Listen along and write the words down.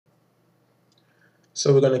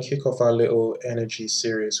So we're going to kick off our little energy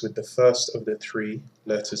series with the first of the three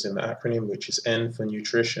letters in the acronym, which is N for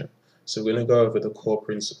nutrition. So we're going to go over the core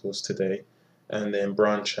principles today and then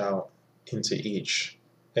branch out into each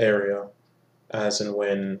area as and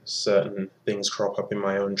when certain things crop up in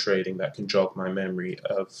my own trading that can jog my memory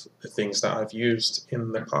of the things that I've used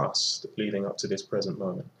in the past leading up to this present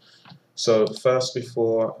moment. So first,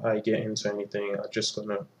 before I get into anything, I'm just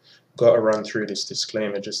got to run through this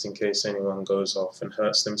disclaimer just in case anyone goes off and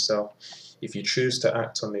hurts themselves. If you choose to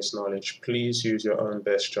act on this knowledge, please use your own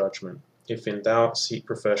best judgment. If in doubt, seek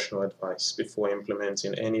professional advice before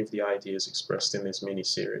implementing any of the ideas expressed in this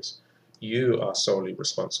mini-series. You are solely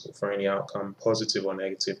responsible for any outcome, positive or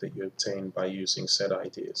negative, that you obtain by using said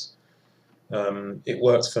ideas. It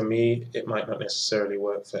worked for me, it might not necessarily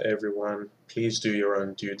work for everyone. Please do your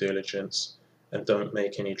own due diligence and don't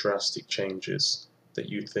make any drastic changes that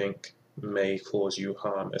you think may cause you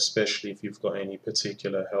harm, especially if you've got any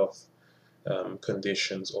particular health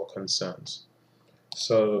conditions or concerns.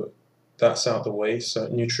 So that's out the way. So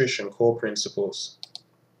nutrition, core principles.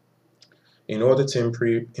 In order to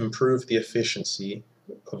improve the efficiency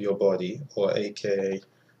of your body, or aka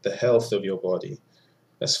the health of your body,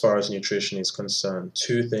 as far as nutrition is concerned,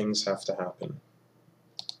 two things have to happen.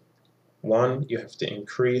 One, you have to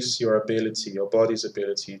increase your ability, your body's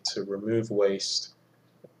ability to remove waste,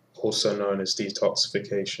 also known as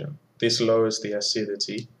detoxification. This lowers the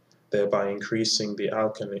acidity, thereby increasing the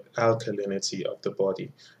alkalinity of the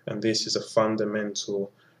body. And this is a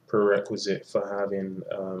fundamental prerequisite for having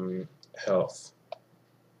health.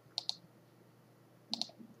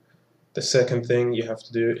 The second thing you have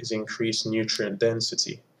to do is increase nutrient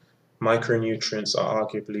density. Micronutrients are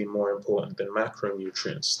arguably more important than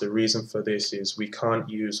macronutrients. The reason for this is we can't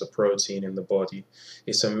use a protein in the body.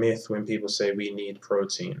 It's a myth when people say we need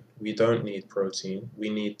protein. We don't need protein. We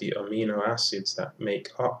need the amino acids that make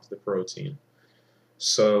up the protein.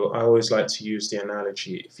 So I always like to use the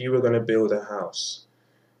analogy, if you were going to build a house,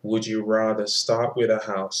 would you rather start with a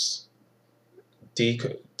house,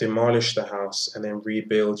 demolish the house, and then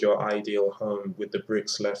rebuild your ideal home with the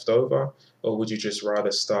bricks left over? Or would you just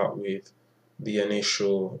rather start with the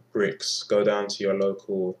initial bricks, go down to your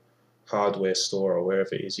local hardware store or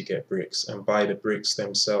wherever it is you get bricks and buy the bricks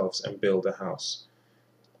themselves and build a house?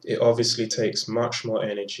 It obviously takes much more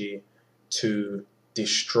energy to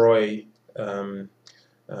destroy,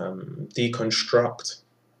 deconstruct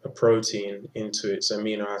a protein into its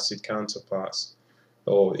amino acid counterparts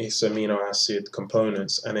or its amino acid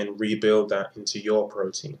components and then rebuild that into your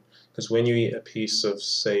protein. Because when you eat a piece of,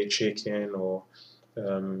 say, chicken or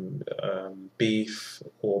beef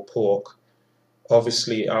or pork,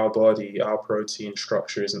 obviously our body, our protein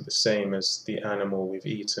structure isn't the same as the animal we've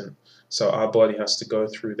eaten. So our body has to go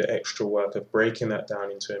through the extra work of breaking that down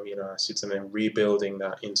into amino acids and then rebuilding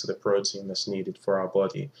that into the protein that's needed for our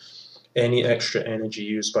body. Any extra energy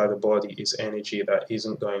used by the body is energy that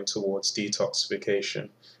isn't going towards detoxification.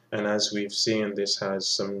 And as we've seen, this has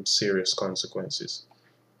some serious consequences.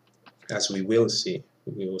 As we will see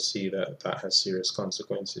that that has serious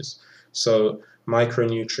consequences. So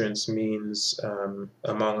micronutrients means,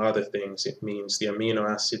 among other things, it means the amino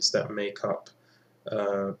acids that make up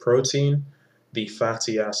protein, the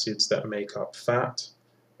fatty acids that make up fat,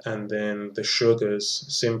 and then the sugars,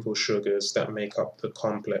 simple sugars that make up the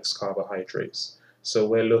complex carbohydrates. So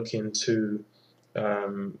we're looking to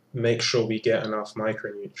make sure we get enough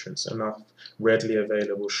micronutrients, enough readily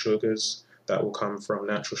available sugars that will come from,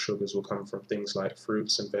 natural sugars will come from things like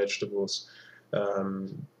fruits and vegetables,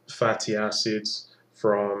 fatty acids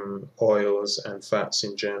from oils and fats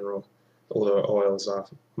in general, although oils are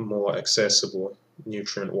more accessible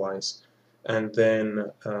nutrient-wise. And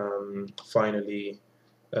then finally,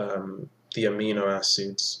 the amino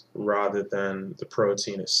acids rather than the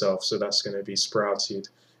protein itself. So that's going to be sprouted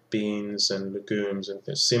beans and legumes and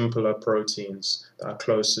simpler proteins that are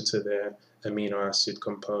closer to their amino acid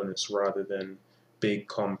components rather than big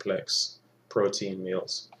complex protein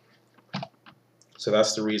meals. So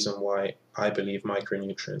that's the reason why I believe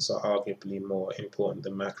micronutrients are arguably more important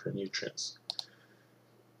than macronutrients.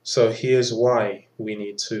 So here's why we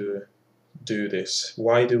need to do this.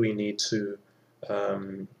 Why do we need to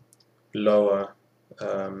lower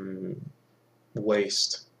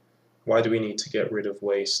waste? Why do we need to get rid of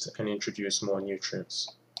waste and introduce more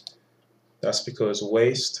nutrients? That's because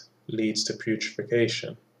waste leads to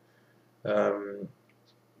putrefaction.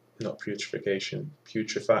 Not putrefaction,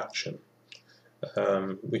 putrefaction,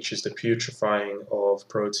 which is the putrefying of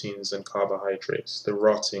proteins and carbohydrates, the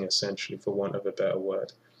rotting essentially, for want of a better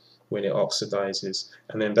word, when it oxidizes,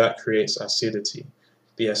 and then that creates acidity.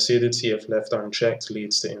 The acidity, if left unchecked,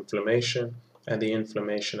 leads to inflammation. and the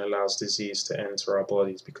inflammation allows disease to enter our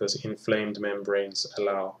bodies because inflamed membranes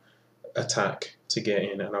allow attack to get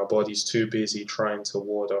in, and our body's too busy trying to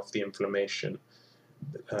ward off the inflammation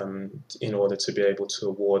in order to be able to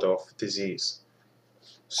ward off disease.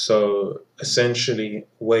 So essentially,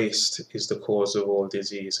 waste is the cause of all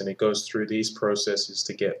disease, and it goes through these processes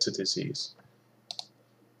to get to disease.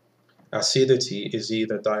 Acidity is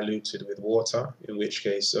either diluted with water, in which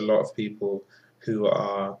case a lot of people who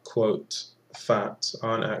are, quote, fat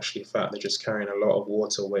aren't actually fat, they're just carrying a lot of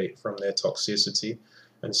water weight from their toxicity.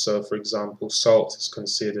 And so, for example, salt is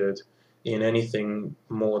considered in anything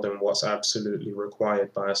more than what's absolutely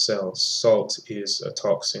required by a cell. Salt is a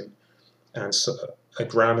toxin, and so a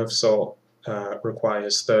gram of salt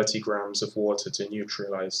requires 30 grams of water to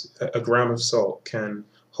neutralize. A gram of salt can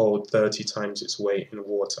hold 30 times its weight in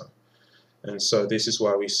water. And so this is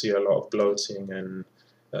why we see a lot of bloating and,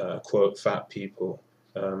 quote, fat people,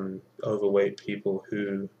 overweight people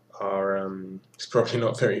who are, it's probably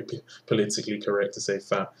not very politically correct to say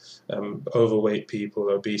fat, overweight people,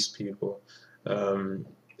 obese people,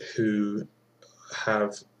 who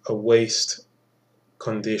have a waste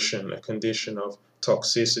condition, a condition of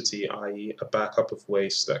toxicity, i.e. a backup of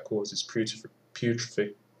waste that causes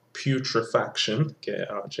putrefaction, get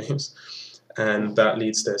it out, James, and that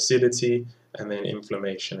leads to acidity and then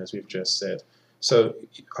inflammation, as we've just said. So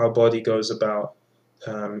our body goes about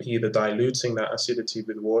either diluting that acidity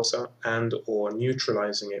with water and or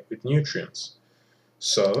neutralizing it with nutrients.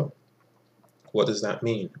 So what does that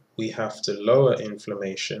mean? We have to lower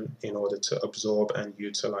inflammation in order to absorb and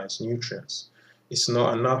utilize nutrients. It's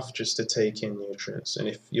not enough just to take in nutrients, and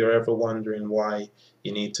if you're ever wondering why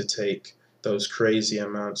you need to take those crazy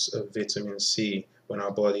amounts of vitamin C when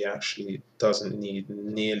our body actually doesn't need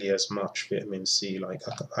nearly as much vitamin C, like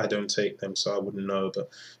I don't take them so I wouldn't know, but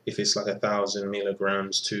if it's like 1,000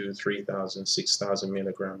 milligrams to 3,000, 6,000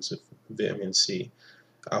 milligrams of vitamin C,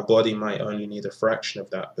 our body might only need a fraction of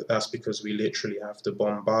that, but that's because we literally have to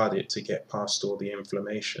bombard it to get past all the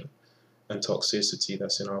inflammation and toxicity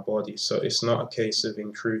that's in our body. So it's not a case of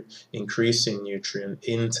increasing nutrient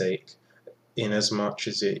intake in as much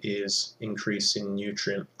as it is increasing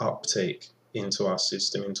nutrient uptake into our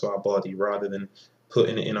system, into our body, rather than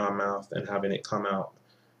putting it in our mouth and having it come out,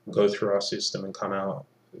 go through our system and come out,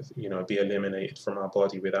 be eliminated from our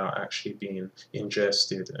body without actually being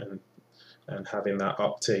ingested and having that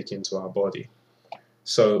uptake into our body.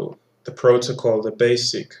 So the protocol, the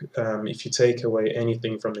basic, if you take away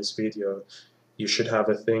anything from this video, you should have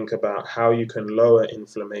a think about how you can lower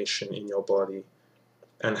inflammation in your body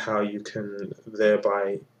and how you can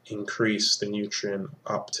thereby increase the nutrient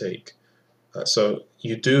uptake. So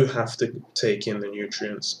you do have to take in the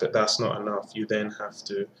nutrients, but that's not enough. You then have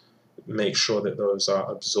to make sure that those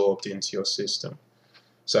are absorbed into your system.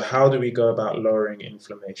 So how do we go about lowering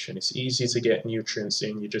inflammation? It's easy to get nutrients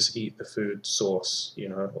in, you just eat the food source,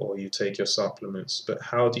 or you take your supplements. But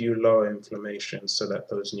how do you lower inflammation so that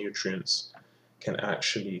those nutrients can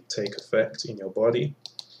actually take effect in your body?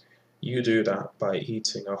 You do that by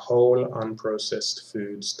eating a whole unprocessed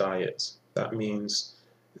foods diet. That means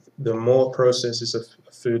the more processes a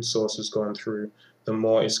food source has gone through, the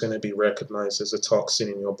more it's going to be recognized as a toxin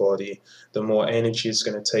in your body, the more energy it's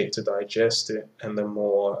going to take to digest it, and the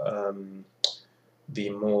more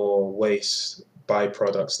waste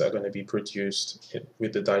byproducts that are going to be produced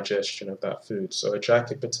with the digestion of that food. So a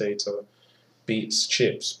jacket potato beats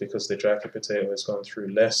chips because the jacket potato has gone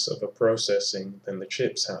through less of a processing than the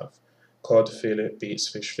chips have. Cod fillet beats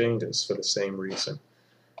fish fingers for the same reason.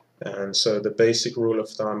 And so the basic rule of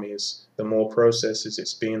thumb is the more processes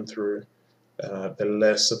it's been through, the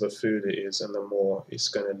less of a food it is, and the more it's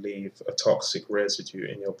going to leave a toxic residue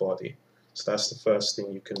in your body. So that's the first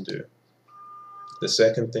thing you can do. The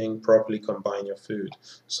second thing, properly combine your food.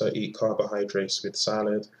 So eat carbohydrates with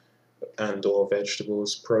salad and or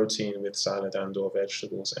vegetables, protein with salad and or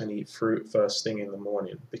vegetables, and eat fruit first thing in the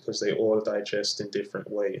morning, because they all digest in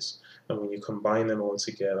different ways. And when you combine them all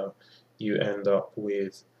together, you end up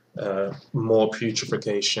with more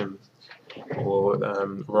putrefaction or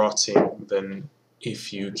rotting than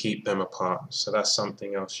if you keep them apart. So that's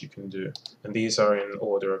something else you can do. And these are in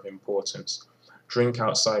order of importance. Drink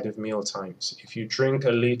outside of meal times. If you drink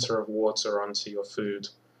a liter of water onto your food,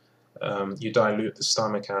 you dilute the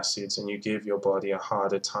stomach acids and you give your body a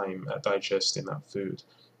harder time at digesting that food.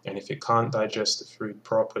 And if it can't digest the food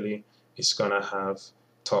properly, it's going to have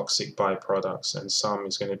toxic byproducts, and some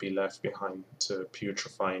is going to be left behind to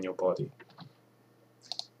putrefy in your body.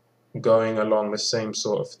 Going along the same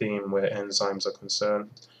sort of theme where enzymes are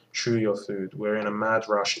concerned, chew your food. We're in a mad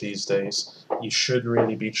rush these days. You should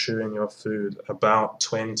really be chewing your food about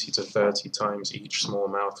 20 to 30 times each small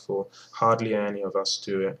mouthful. Hardly any of us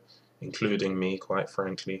do it, including me, quite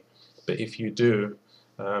frankly. But if you do,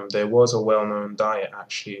 there was a well-known diet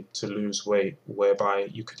actually to lose weight whereby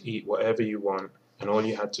you could eat whatever you want, and all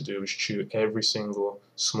you had to do was chew every single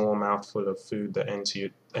small mouthful of food that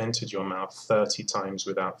entered your mouth 30 times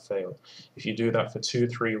without fail. If you do that for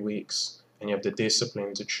 2-3 weeks and you have the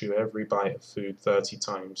discipline to chew every bite of food 30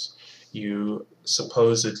 times, you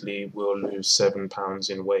supposedly will lose 7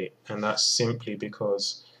 pounds in weight. And that's simply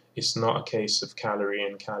because it's not a case of calorie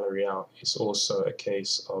in, calorie out. It's also a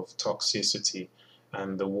case of toxicity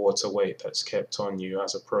and the water weight that's kept on you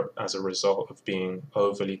as a result of being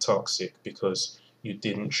overly toxic because you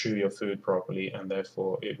didn't chew your food properly, and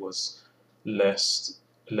therefore it was less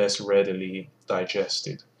readily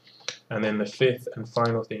digested. And then the fifth and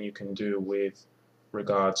final thing you can do with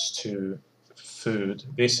regards to food,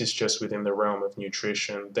 this is just within the realm of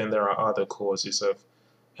nutrition. Then there are other causes of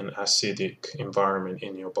an acidic environment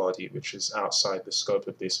in your body, which is outside the scope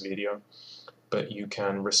of this video. But you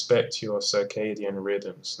can respect your circadian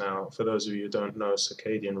rhythms. Now, for those of you who don't know,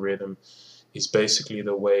 circadian rhythm is basically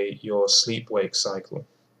the way your sleep-wake cycle.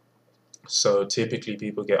 So typically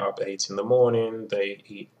people get up 8 in the morning, they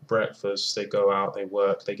eat breakfast, they go out, they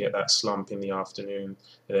work, they get that slump in the afternoon,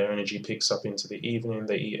 their energy picks up into the evening,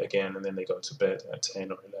 they eat again, and then they go to bed at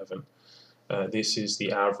 10 or 11. This is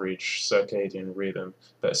the average circadian rhythm,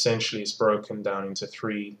 but essentially it's broken down into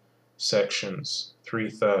 3 sections,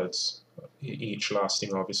 3/3, each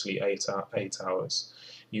lasting obviously 8 hours.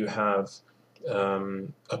 You have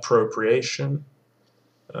appropriation,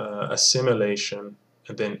 assimilation,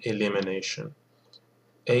 and then elimination.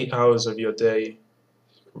 8 hours of your day,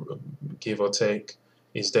 give or take,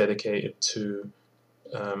 is dedicated to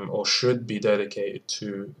or should be dedicated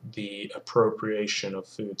to the appropriation of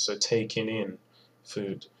food, so taking in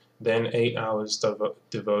food. Then 8 hours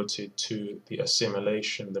devoted to the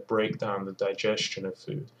assimilation, the breakdown, the digestion of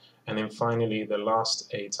food. And then finally the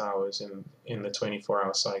last 8 hours in the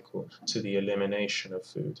 24-hour cycle to the elimination of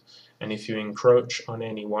food. And if you encroach on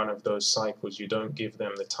any one of those cycles, you don't give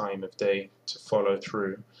them the time of day to follow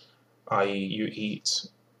through, i.e. you eat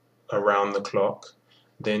around the clock,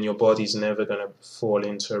 then your body's never going to fall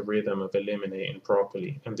into a rhythm of eliminating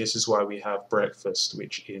properly. And this is why we have breakfast,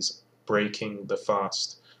 which is breaking the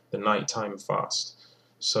fast, the nighttime fast.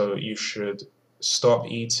 So you should stop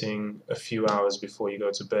eating a few hours before you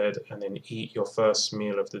go to bed and then eat your first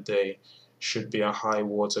meal of the day. Should be a high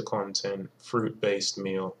water content, fruit-based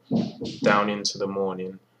meal down into the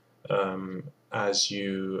morning as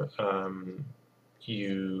you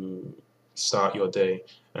start your day.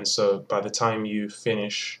 And so by the time you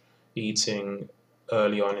finish eating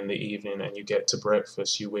early on in the evening and you get to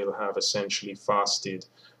breakfast, you will have essentially fasted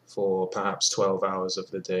for perhaps 12 hours of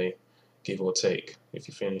the day, give or take. If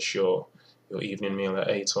you finish your evening meal at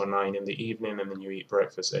 8 or 9 in the evening and then you eat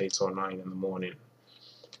breakfast 8 or 9 in the morning.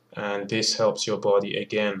 And this helps your body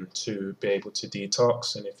again to be able to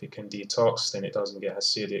detox, and if it can detox, then it doesn't get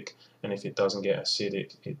acidic, and if it doesn't get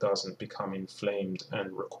acidic, it doesn't become inflamed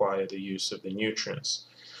and require the use of the nutrients.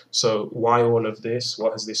 So why all of this?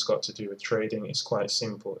 What has this got to do with trading? It's quite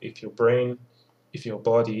simple. If your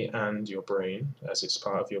body and your brain, as it's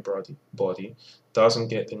part of your body, doesn't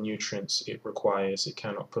get the nutrients it requires, it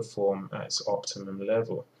cannot perform at its optimum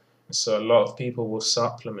level. And so a lot of people will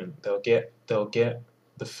supplement. They'll get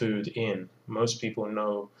the food in. Most people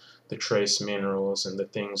know the trace minerals and the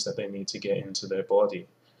things that they need to get into their body,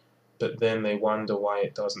 but then they wonder why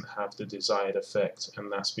it doesn't have the desired effect,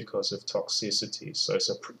 and that's because of toxicity. So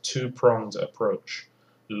it's a two-pronged approach: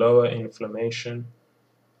 lower inflammation,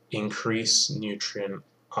 increase nutrient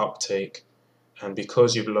uptake, and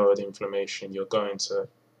because you've lowered inflammation, you're going to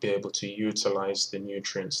be able to utilize the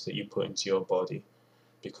nutrients that you put into your body,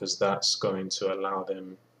 because that's going to allow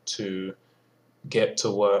them to get to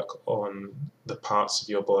work on the parts of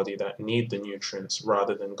your body that need the nutrients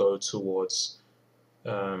rather than go towards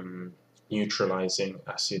neutralizing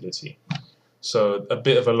acidity. So a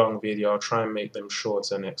bit of a long video. I'll try and make them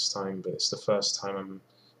shorter next time, but it's the first time I'm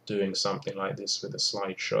doing something like this with a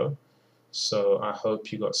slideshow. So I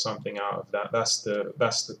hope you got something out of that.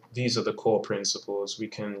 These are the core principles. We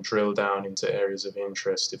can drill down into areas of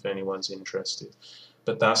interest if anyone's interested,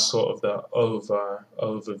 but that's sort of the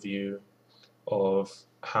overview of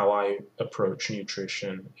how I approach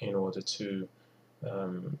nutrition in order to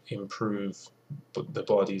improve the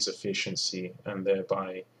body's efficiency and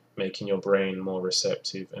thereby making your brain more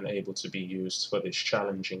receptive and able to be used for this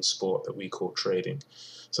challenging sport that we call trading.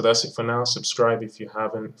 So that's it for now. Subscribe if you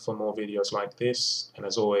haven't for more videos like this, and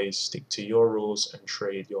as always, stick to your rules and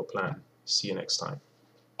trade your plan. See you next time.